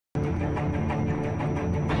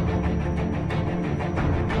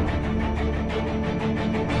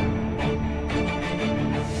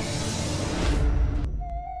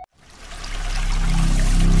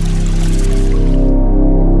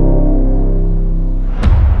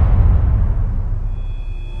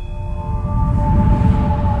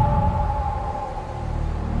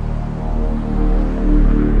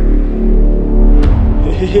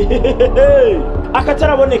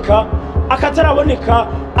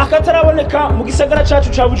akataraboneka mu gisagara cacu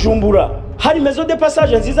ca Bujumbura hari maison de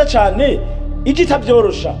passage nziza cyane igita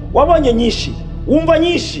byorosha wabonye nyinshi wumva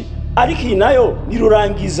nyinshi ariko iyi nayo ni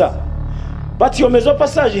rurangiza bati yo maison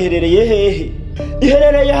passage iherereye hehe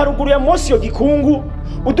iherereye haruguru ya Mosio Gikungu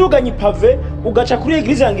uduganye pave ugaca kuri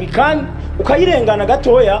Eglise Anglicane ukayirengana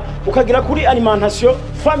gatoya ukagira kuri alimentation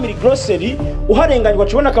family grocery uharenganywa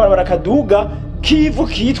cubona akabarabara kaduga kivu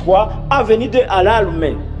kitwa Avenue de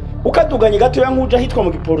Alarme ukaduganye gatoya nkuja hitwa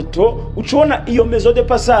mu Giporto ucubona iyo maison de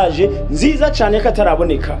passage nziza cyane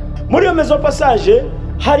kataraboneka muri iyo maison passage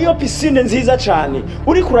hariyo piscine nziza cyane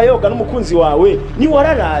uri kurayoga n'umukunzi wawe ni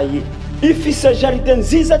wararaye ifise jardin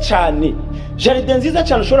nziza cyane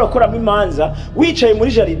ushobora gukoramo imanza wicaye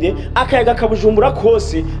muri jardin akayaga kabujumbura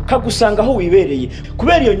kose kagusanga aho wibereye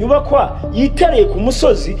kubera iyo nyubakwa yitereye ku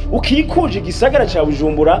musozi ukikuje igisagara ca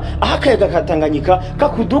Bujumbura aho akayaga katanganyika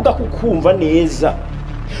kakuduga kukumva neza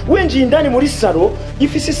winjiye indani muri salo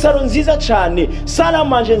ifise salo nziza cyane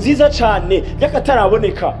salamanje nziza cyane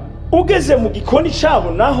yakataraboneka ugeze mu gikoni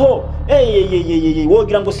cabo naho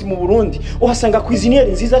wogira ngo si mu Burundi uhasanga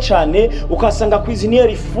cuisiniere nziza cyane ukasanga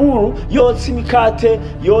cuisiniere furu yotsa imikate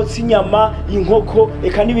yotsa inyama inkoko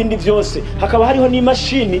eka n'ibindi byose hakaba hariho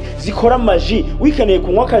n'imashini zikora maji wikeneye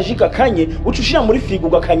kunywa akaji kakanye ucushira muri frigo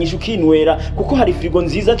ugakanyisha ukinwera kuko hari frigo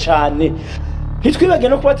nziza cyane ntitwibage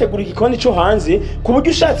no kubategura igikoni cyo hanze ku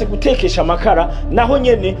buryo ushatse gutekesha amakara naho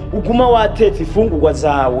nyene uguma watetse ifungurwa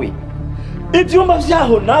zawe ibyumba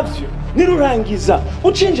vyaho navyo nirurangiza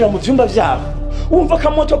ucinjira mu byumba vyaho wumva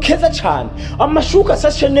kamoto keza cyane amashuka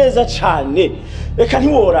asashe neza cyane reka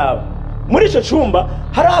ntiworaba muri ico cumba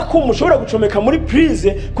hari akuma ushobora gucomeka muri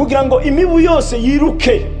prise kugira ngo imibu yose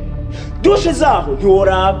yiruke dushe zaho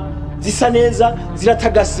ntiworaba zisa neza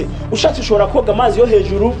ziratagase ushatse ushobora koga amazi yo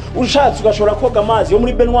hejuru ushatse ugashobora koga amazi yo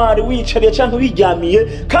muri baignoire wicariye cyangwa wiryamiye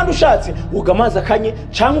kandi ushatse uga amazi akanye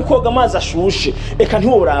cyangwa ukoga amazi ashushe eka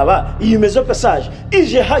ntiworaba iyi maison passage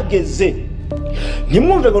ije hageze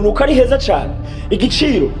ntimwumve ngo nuko ari heza cyane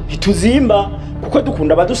igiciro ntituzimba kuko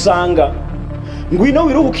dukunda abadusanga ngwino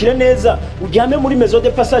wiruhukire neza uryame muri maison de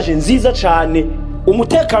passage nziza cyane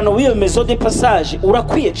umutekano w'iyo maison de passage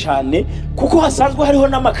urakwiye cyane kuko hasanzwe hariho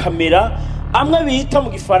n'amakamera amwe bita mu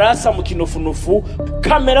gifaransa mu kinofunofu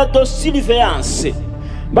camera de surveillance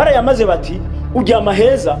barayamaze bati uryama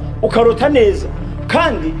heza ukarota neza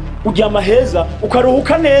kandi uryama heza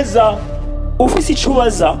ukaruhuka neza ufise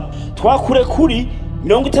icubaza twakure kuri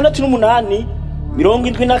 68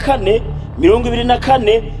 74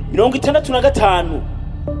 24 65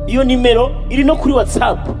 iyo nimero iri no kuri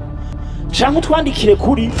WhatsApp canke utwandikire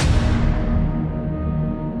kuri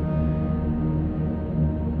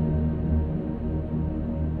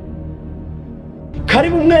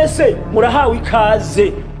karibu mwese murahawe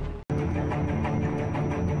ikaze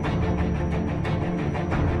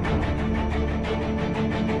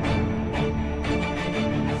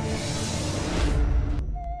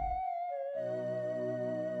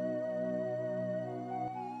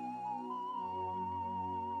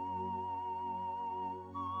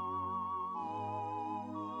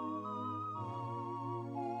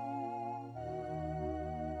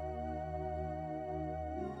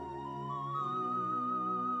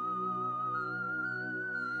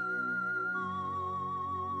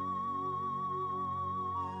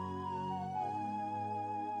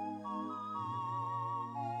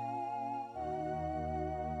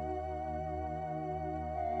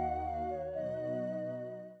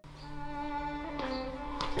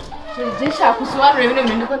Jisha kusobanura ibintu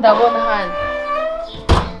bintu ko ndabona hano.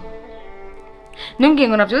 Numbwiye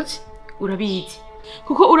ngo navyutse urabizi.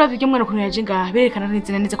 Kuko uravye ibyo mwana kuntu yaje ngaha berekana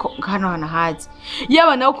neza ko hano hana hazi.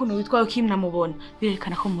 Yaba nawe kuntu witwa Kim namubona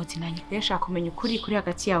berekana ko muzinanye. Yashaka kumenya ukuri kuri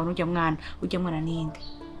hagati yawe n'urya mwana ninde.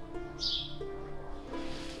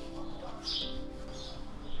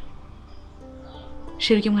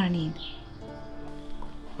 Shira urya mwana ninde.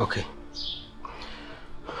 Okay.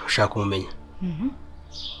 Ushaka kumumenya.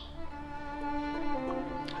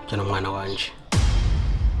 Jana mwana wanje.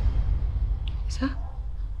 Sa?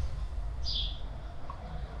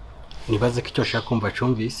 Nibaze ko icyo ashaka kumva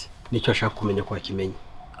cyumvise n'icyo ashaka kumenya ko akimenya.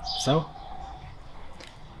 Sawa?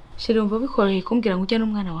 Shira umva bikoroheye kumbwira ngo ujya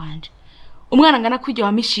n'umwana wanje. Umwana ngana kwiryo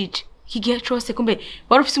wamishije. Kigihe cyose kumbe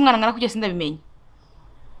wari ufite umwana ngana kujya sindabimenye.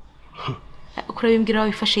 Ukurabimbwira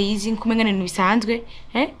wifashe yizi kumenya ibintu bisanzwe,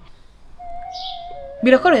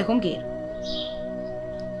 Birakoroheye kumbwira.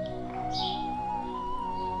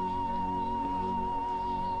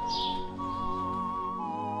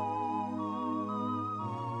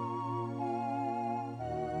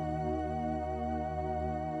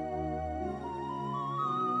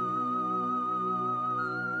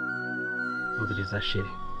 neza sheri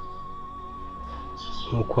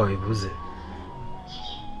nk'uko wabivuze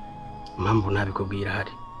impamvu ntabikubwira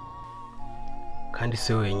hari kandi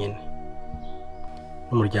se wenyine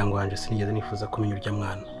n'umuryango wanjye sinigeze nifuza kumenya urya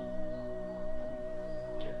mwana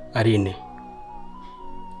Aline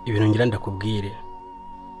ibintu ngira ndakubwire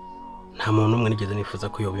nta muntu umwe nigeze nifuza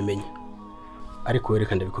ko yobimenya ariko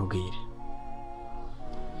wereka ndabikubwire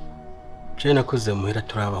je nakuze muhera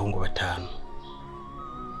turi abahungu batanu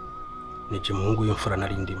nije muhungu y'imfura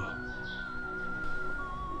nari ndimo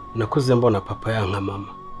nakuze mbona papa yanka mama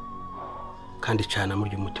kandi cyane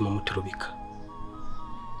amurya umutima muturubika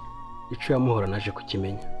ico yamuhora naje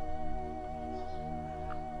kukimenya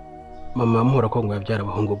mama amuhora ko ngo yabyara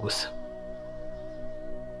abahungu gusa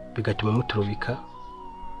bigatuma muturubika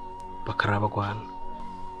bakarabagwana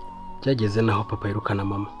byageze naho papa yirukana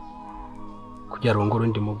mama kugira arongore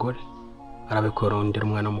undi mugore arabe ko rondera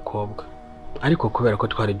umwana w'umukobwa ariko kubera ko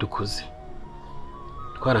twari dukuze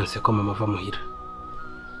twaranse ko mama ava muhira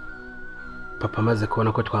papa maze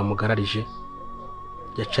kubona ko twamugararije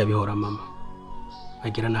yaciye abihora mama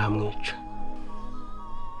agira nahamwica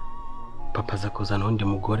papa aza kuzana undi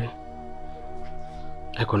mugore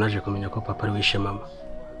ariko naje kumenya ko papa ari wishe mama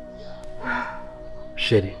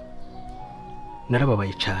sheri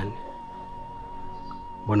narababaye cyane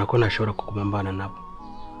mbona ko ntashobora kuguma mbana nabo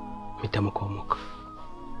mpita mukomoka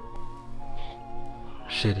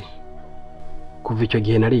sheri kuva icyo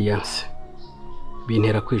gihe nariyanse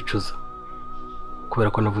bintera kwicuza kubera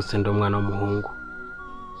ko navutse ndi umwana w'umuhungu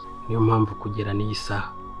niyo mpamvu kugera n'iyi saha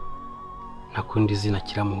ntakundi izina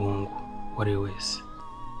kiramuhungu wari wese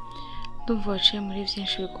ndumva waciye muri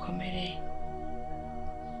byinshi bigukomereye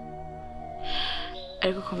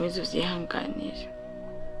ariko komeza ubyihanganire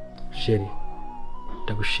sheri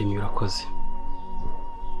ndagushimiye urakoze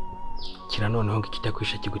kira noneho ngo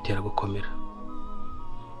ikitakwisha kigutera gukomera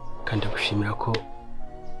kandi ndagushimira ko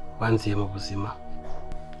wanziye mu buzima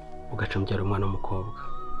ugaca umbyara umwana w'umukobwa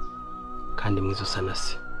kandi mwiza usa na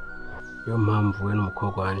se niyo mpamvu we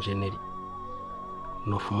n'umukobwa wanje Neri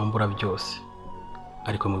nofuma mbura byose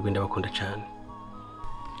ariko mu rwenda bakunda cyane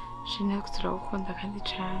Shina turagukunda kandi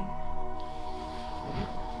cyane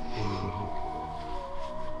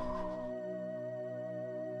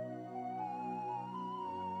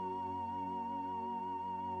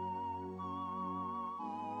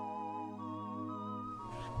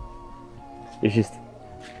Juste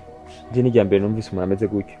je ni mbere numvise umuntu ameze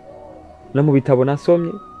gutyo no mu bitabo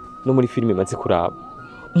nasomye no muri filime maze kuraba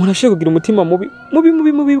umuntu ashaka kugira umutima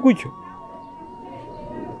mubi gutyo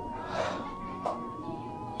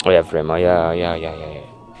oya vraiment ya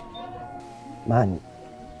mani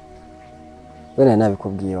wena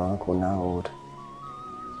nabikubwiye wanko nahura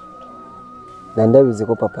ndabizi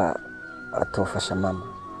ko papa atofasha mama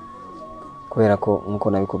kubera ko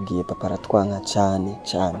nkuko nabikubwiye papa aratwanka cyane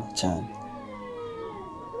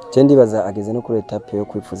je ndibaza ageze no kuri etape yo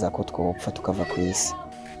kwifuza ko twopfa tukava ku isi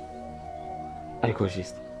ariko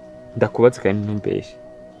Juste ndakubatse kandi ntumbeshe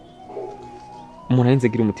umuntu arenze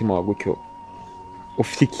gira umutima wa gutyo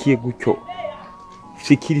ufikiye gutyo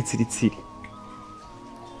fikiritsiritsiri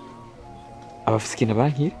abafisike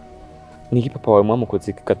nabankira niki papa wawe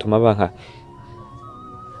mwamukoze gatuma banka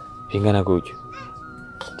bingana gutyo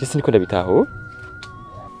Juste niko ndabitaho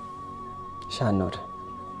Shanora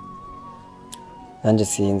nanje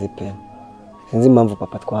sinzi impamvu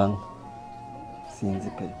papa twanga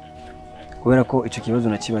sinzi kubera ko icyo kibazo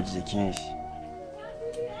nakibagije kenshi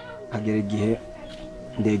hagera igihe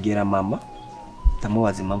ndegera mama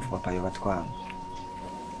ndamubaza impamvu papa yoba twanga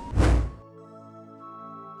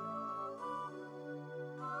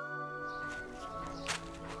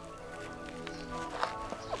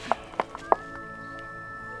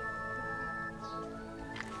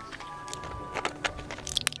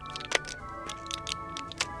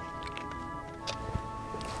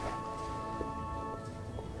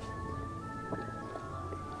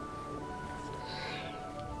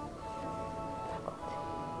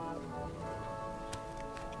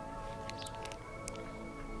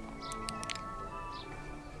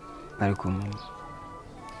ariko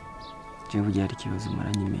jewe byari ikibazo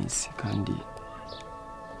maranye iminsi kandi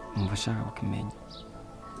numva ashaka kukimenya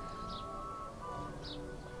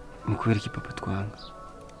ni kubera iki papa twanga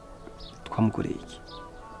twamukoreye iki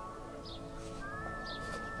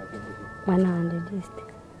mwana wanje Juste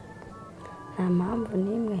nta mpamvu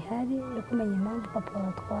n'imwe ihari yo kumenya impamvu papa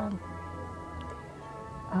watwanga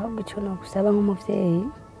ahubwo icyo nagusaba nk'umuvyeyi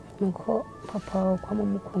nuko papa wawe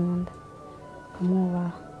kwamumukunda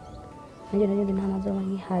ukamwubaha nanjye nta mazoba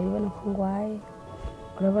nkihari ubona ko ngwaye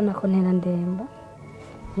urabona ko ntera ndemba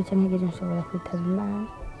nicyo ntegereje nshobora kwitaba Imana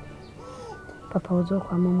papa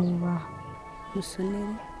uzokwama mwubaha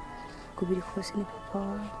musonere kubiri kose ni papa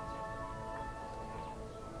wawe.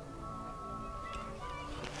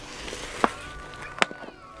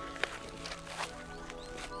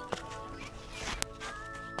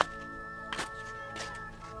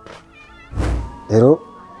 Rero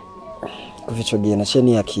kuva ico gihe naciye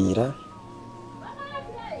niyakira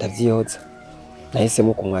ndavyihoza,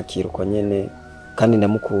 nahisemo kumwakira uko nyene kandi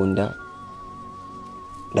ndamukunda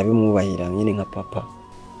ndabimwubahira nyene nka papa.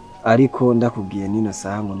 Ariko ndakubwiye nino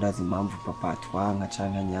saha ngo ndazi impamvu papa atwanka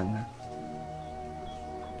canke nyanka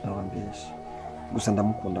nabambeshe, gusa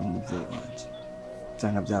ndamukunda nk'umuvyeyi wanje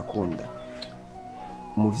canke byakunda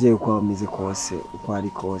umuvyeyi uko ameze kose uko ari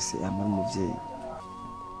kose yamara umuvyeyi.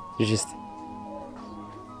 Juste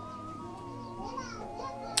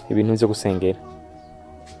ibintu byo gusengera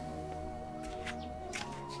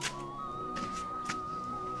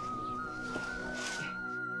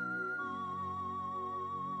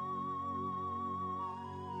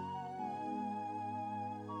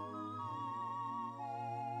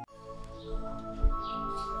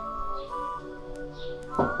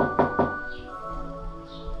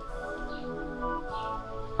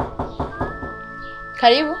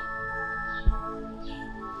Karibu.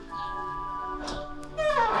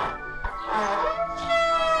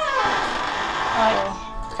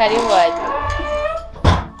 Karibu aje.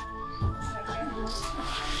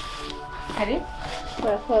 Karibu.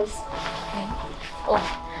 Murakoze. Oh.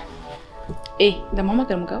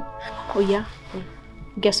 Ndamuhamagara mugabo? Oya.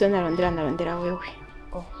 Gasore narondera wewe.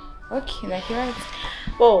 Oh. Okay, nakibaza.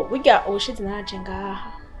 Burya ubushize naje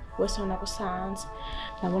ngaha. Wese nagusanze.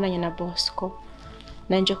 Nabonanye na Bosco.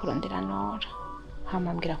 Nanje kurondera Nora.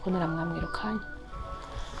 Hamambwira ko naramwamwirukanye.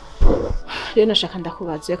 Rero nashaka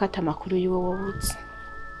ndakubaza ko atamakuru y'uwo wobutse.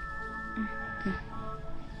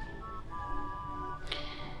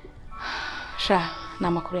 Sha,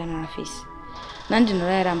 namakuru ya Nora afise. Nanje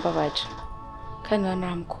Nora yarambabaje. Kandi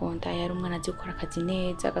naramukunda, yari umwana azi gukora akazi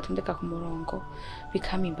neza, agatondeka ku murongo,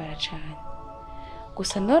 bikamimbara cyane.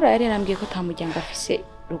 Gusa Nora yari yarambwiye ko tamujyanga afise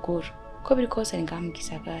ruguru. Ko biri kose ari ngaha mu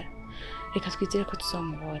gisagara. Reka twizere ko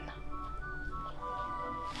tuzamubona.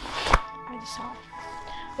 Ari sawa.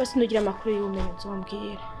 Bose nugira amakuru y'ubumenyi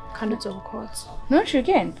uzombwira kandi uzobukotsa. Nonshi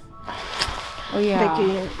ugenda? Oya.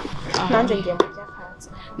 Ndagiye. Nanje ngiye mu byakaza.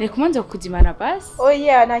 Ni kumanza kukuzimana basi?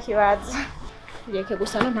 Oya nakibaza. Reke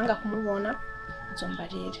gusa ntanga kumubona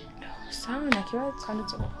uzombarire. Sawa nakibaza kandi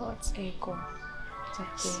uzobukotsa. Ego.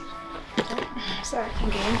 Zakira. Sawa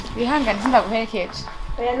ngende. Bihangane sindaguherekeje.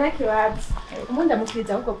 Oya nakibaza. Umunda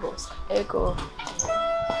mukiriza ahubwo Bosco. Ego.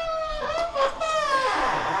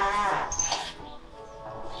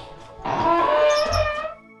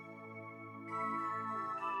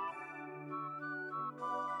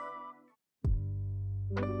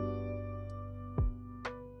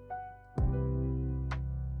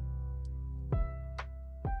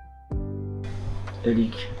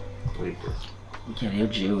 Eric, rero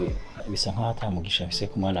jewe bisa nkaho atamugisha afise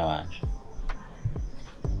ku mwana wanje.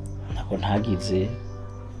 Nako ntagize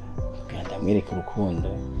ndamwereka urukundo,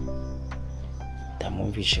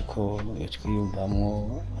 ndamwumvishe ko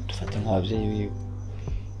twiyumvamwo dufate nk'abavyeyi biwe,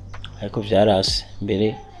 ariko vyarase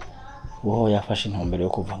mbere uwo yafashe intumbero yo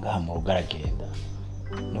kuva ngaha mu rugo aragenda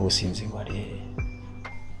n'ubusinzi ngo ari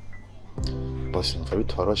bose mva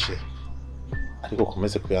bitoroshe, ariko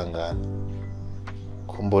komeze kwihangana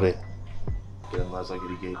kumbure kugira ngo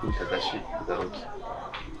azagira igihe kutagashi kugaruke,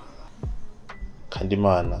 kandi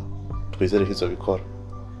Imana twizere ko izobikora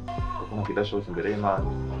kuko ntabwo idashobotse imbere y'Imana.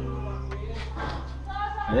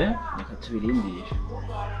 Reka tubirindire.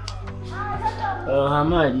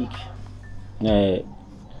 Hama Eric,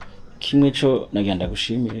 kimwe co nagenda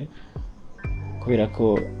gushimire kubera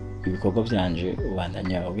ko ibikorwa byanje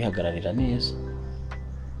ubandanya ubihagararira neza,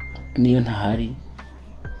 niyo ntahari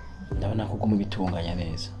ndabona ko mu bitunganya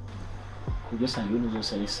neza kubyo sanga ibintu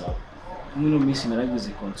byose ari sawa. Muri no minsi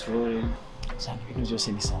naragize control sanga ibintu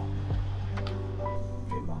byose ni sawa.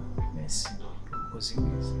 Merci.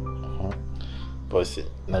 Bose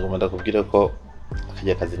nagomba ndakubwira ko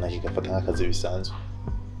akajya akazi nakigafata nk'akazi bisanzwe,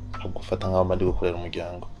 ahubwo gufata nk'aho mba ndi gukorera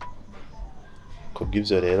umuryango.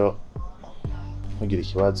 Kubw'ibyo rero ntugire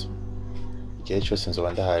ikibazo, igihe cyose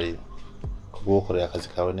nzoba ndahari kubwo gukorera akazi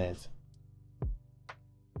kawe neza.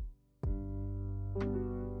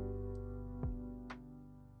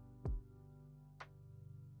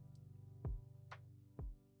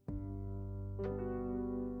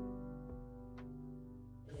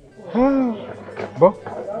 Bo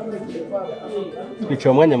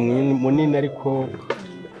twicaye umwanya munini ariko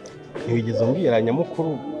ntiwigeze umbwira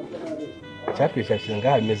nyamukuru cyakwishakira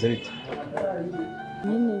ngaha bimeze bite?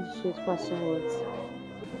 Nyine twasohotse.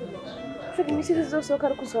 Ufite imisi zizosohoka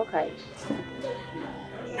ariko usohokaye.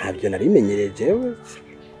 Ntabyo narimenyereye jewe.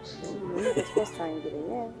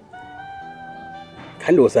 Twasangiriye.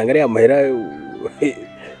 Kandi usanga ari amahera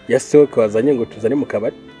yasohoka wazanye ngo tuzane mu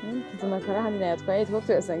kabari. Tuzamakara hano yatwaye two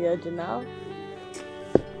tuyasangira je nawe.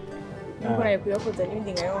 Nuko nayo kuyokoza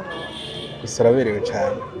n'ibindi ngayo. Isaraberewe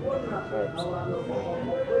cyane.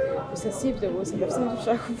 Gusa si ibyo gusa ndafite icyo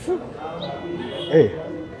ushaka kuvuga.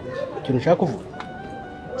 Ikintu ushaka kuvuga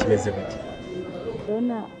kimeze gute?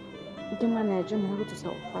 Urabona ibyo mwana yaje mu rugo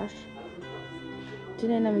tuzawufasha.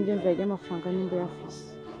 Tine na miliyoni y'amafaranga nimba yafise.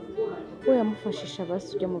 Uwo yamufashisha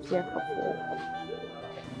basi ujya mu vyakavuka.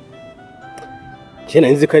 Cyena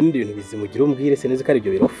nzi ko ari ibintu bizimugira umbwire se nzi ko ari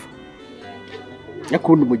byo birofa.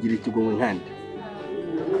 Yakundi umugira ikigomwe nkandi.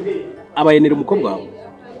 Abayenera umukobwa wawe.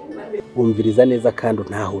 Wumviriza neza kandi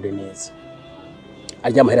ntahure neza.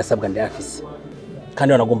 Arya amahera asabwa ndayafise.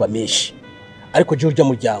 Kandi wanagomba menshi. Ariko je urya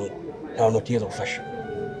muryango nta bantu utigeze gufasha.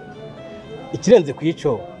 Ikirenze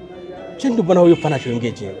kuyico je ndumva naho yopfa ntacyo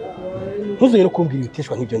yongeje. Ntuzongere kumbwira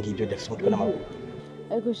ibiteshwa nk'ibyo ngibyo dafite umutwe n'amaguru.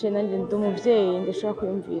 Ariko she nanjye ndi umuvyeyi ndashobora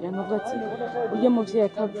kuyumvira nkavuga ati urya muvyeyi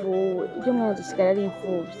atavuwe ibyo mwana dusigara ari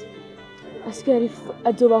imfuvyi. Asigaye ari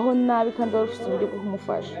azobaho nabi kandi wari ufite uburyo bwo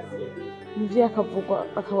kumufasha. Umuvyeyi akavugwa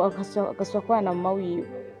agasubira kubana na mama wiwe.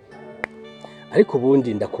 Ariko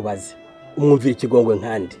ubundi ndakubaze umwumvira ikigongwe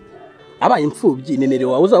nkandi. Abaye imfuvyi nenere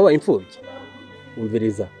wawe uzabaye imfuvyi.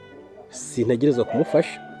 Umviriza sintegerezwa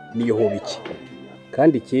kumufasha niyo hobiki.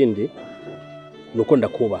 Kandi ikindi nuko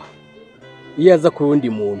ndakubaha. Iyo aza ku wundi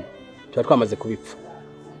muntu tuba twamaze kubipfa.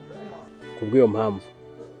 Kubw'iyo mpamvu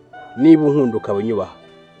niba unkunda ukabanyubaha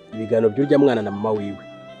ibigano by'urya mwana na mama wiwe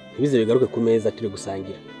ntibize bigaruke ku meza turi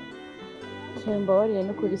gusangira. Cyemba wariye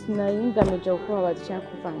no kuri sinaringamije uko babaza cyangwa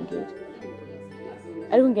kuvangira.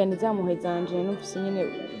 Ariko ngene zamuhe zanje numvise nyine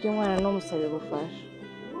ibyo mwana no musabe gufasha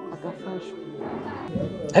agafasha.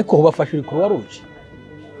 Ariko ubafasha uri kuruwa ruje.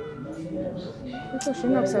 Kuko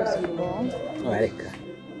shina gusaba sibongo. Areka.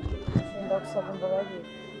 Ndagusaba mbabaye.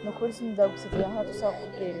 No kuri sindagusabira nka dusaba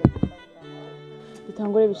kubwira.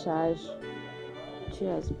 Bitangure bishaje.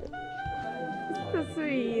 Cheers.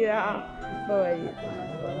 Sweet. Babaye.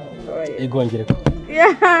 Igongere ko.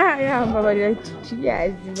 Ya mbabarira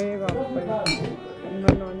cheers mbeba.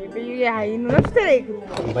 None biyu ya hino nafitereka.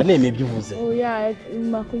 Mba neme ibyo uvuze. Oya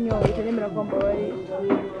makunyo itenemera ko mbabarira.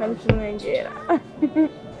 Kandi tunengera.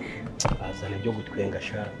 Azana byo gutwenga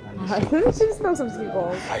sha.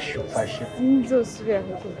 Fashe. Nzosubira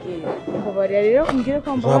kukubwira. Mbabarira rero umbwire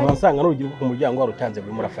ko mbabarira. Uzaba nsanga n'urugira ku muryango warutanze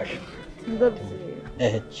buri murafasha.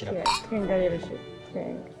 Nzobwira. Shira. Twenga rero she.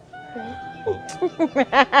 Twenga.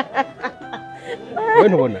 Wewe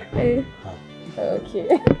ntubona? Okay.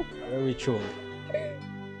 Wewe wicunga.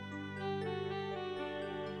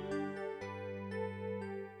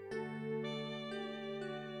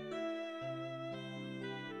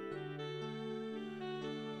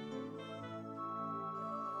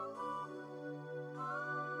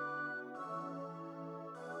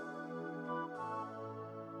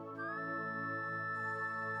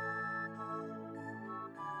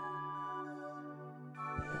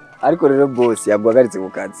 Ariko rero boss yabwagaritse ku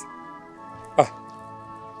kazi.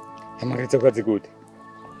 Amagaritse ku kazi gute?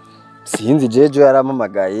 Sinzi jejo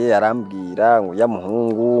yaramamagaye arambwira ngo ya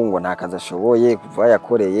muhungu ngo nta kazi ashoboye kuva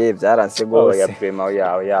yakoreye byaranse gose. Ya prema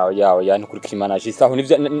yawe yani kuri kimanaje saho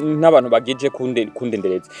nivyo n'abantu bageje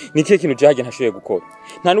kundendereza. Nikiye kintu jaje ntashoboye gukora.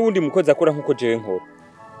 Nta nubundi mukozi akora nkuko jewe nkora.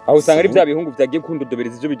 Aho usanga ari bya bihungu byagiye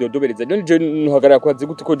kundodobereza ibyo bidodobereza. None je nuhagarara kwazi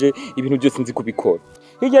gute ko je ibintu byose nzi kubikora.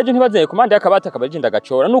 Hirya je ntibazaye komande yakabata akabaje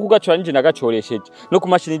ndagacora no kugacora nje nagacoresheje no ku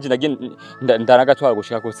mashini nje ndanagatwara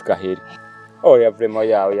gushika ko sikahera. Ya vraiment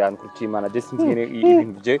yawe yani kuri kimana je sinzi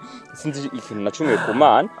ibintu bye sinzi ikintu nacumuye ku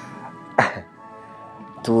mana.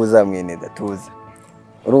 Tuza mwene tuza.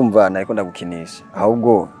 Urumva nariko ndagukinisha.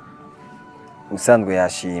 Ahubwo usanzwe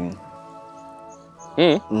yashimye.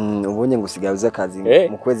 Ubonye ngo usigaye uza akazi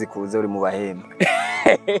mu kwezi kuza uri mu bahemba.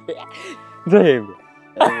 Ndahemba.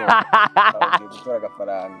 Gukora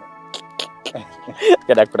agafaranga.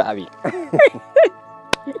 Kadakurabi.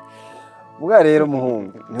 Muga rero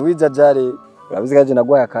muhungu ntiwijajare urabizi gaje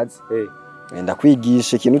nagwaye akazi. Wenda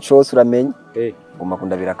kwigisha ikintu cyose uramenye. Ngoma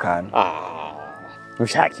kundabira akantu.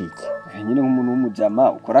 Ushaka iki? Nyine nk'umuntu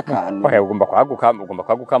w'umujama ukora akantu. Ugomba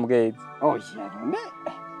kwaguka mbwezi.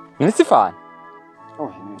 Ni sifana.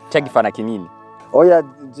 Chagifana kinini. Oya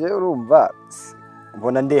je urumva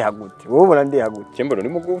mbona ndeha gute. Wowe mbona ndeha gute. Chemboro ni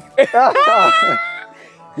mugufi.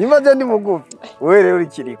 Imaze ndi mugufi. Wewe rero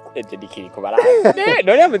urikiriko. Ndikiriko bara.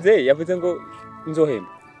 None yavuze ngo nzohemba.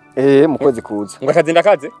 Mukozi kuza. Ngo akazi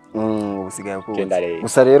ndakaze? Usigaye kuza.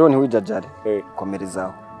 Gusa rero ntiwijajare.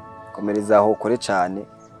 Komerezaho. komereza aho ukore cyane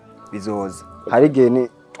bizoza hari igihe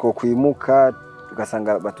twokwimuka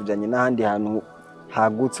ugasanga batujanye n'ahandi hantu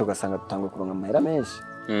hagutse ugasanga dutanguye kuronka amahera menshi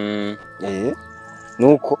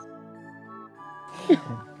nuko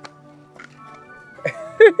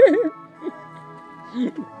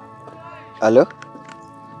Allo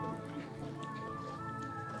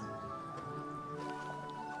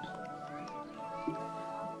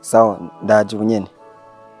sawa ndaje ubunyene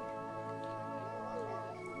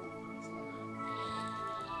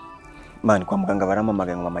mani kwa muganga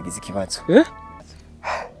baramamagaye ngo bamagize ikibazo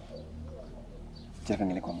Jaka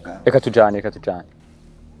ngene kwa muganga reka tujane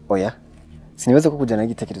oya sinibaza ko kujana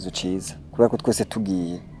igitekerezo ciza kubera ko twese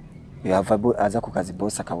tugiye yava aza ku kazi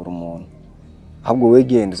boss akabura umuntu ahubwo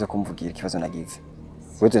wegenda uza kumvugira ikibazo nagize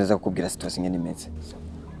wewe tunaza kukubwira situation ngene imeze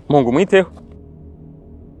Mungu mwiteho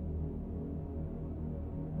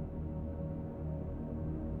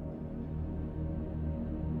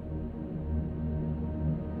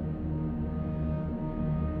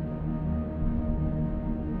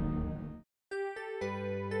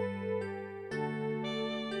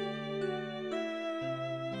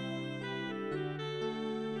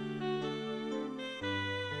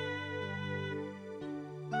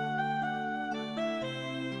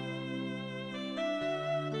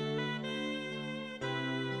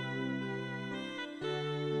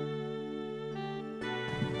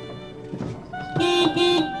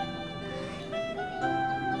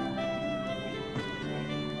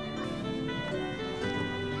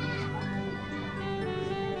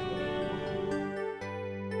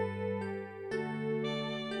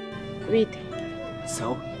Bite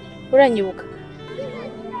sawa uranyibuka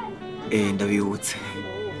ndabibutse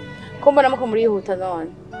ko mbona muko muri yihuta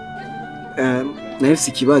none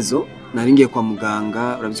narifise ikibazo nari ngiye kwa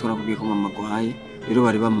muganga urabitse ko nakubwiye ko mama guhaye rero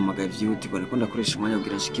bari bamamagaye vyihutirwa ariko ndakoresha umwanya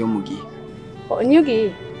kugira nshike yo mugihe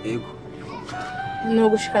unyugiye yego no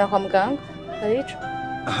gushikana kwa muganga arico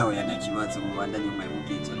oya nta kibazo mubanda nyuma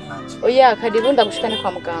y'umugihe ntacyo oya karibu ndagushikane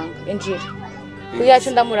kwa muganga injira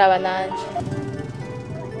kuyacu ndamuraba nanje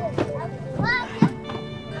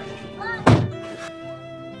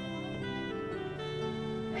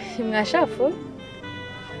mwashafu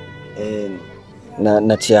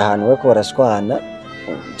naciye ahantu bariko barashwana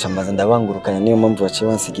cambaza ndabangurukanya niyo mpamvu baciye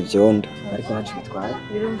bansiga ivyondo ariko ntaco bitwara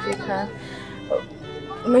birumvikana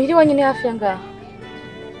muhiri wanyu ni hafi ya ngaha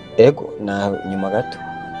ego na nyuma gato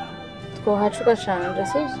twohaca ugashanja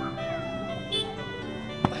sivyo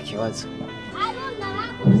nta kibazo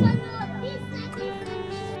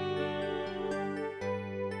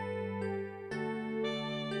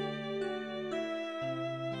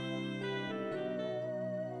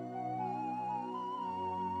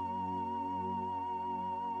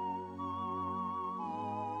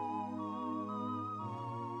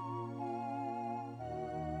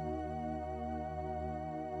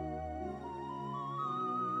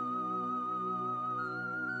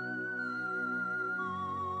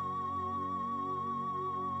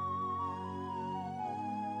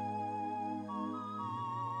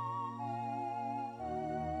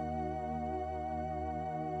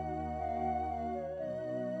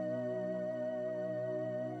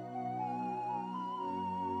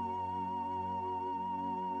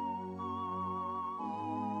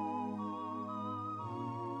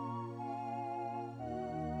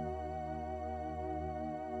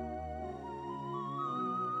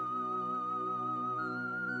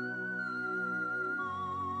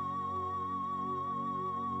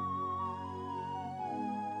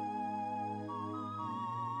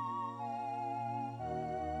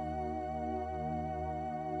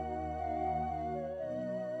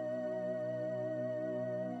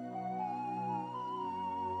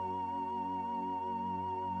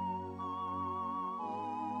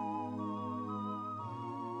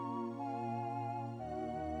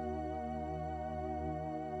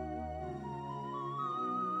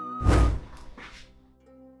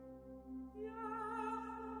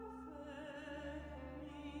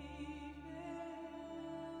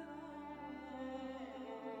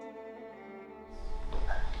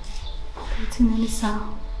Ni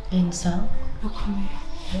sawa. Ni sawa. Nakomeye.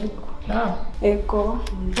 Yego. Nawe. Ego.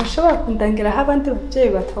 Urashobora kundangira aho abandi bavyeyi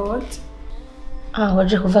batonze.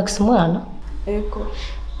 Waje kuvakisa umwana? Ego.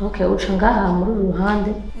 Okay, uca ngaha muri uru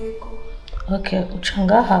ruhande. Ego. Okay, uca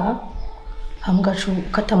ngaha hamugacu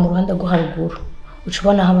ukata mu ruhande rwo haruguru. Uca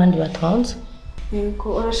ubona aho abandi batonze?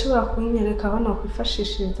 Ego, urashobora kunyereka aho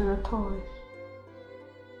nokwifashishiriza gatoya.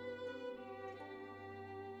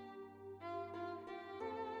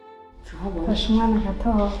 Fasha umwana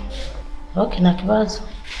gatoya. Okay, nta kibazo.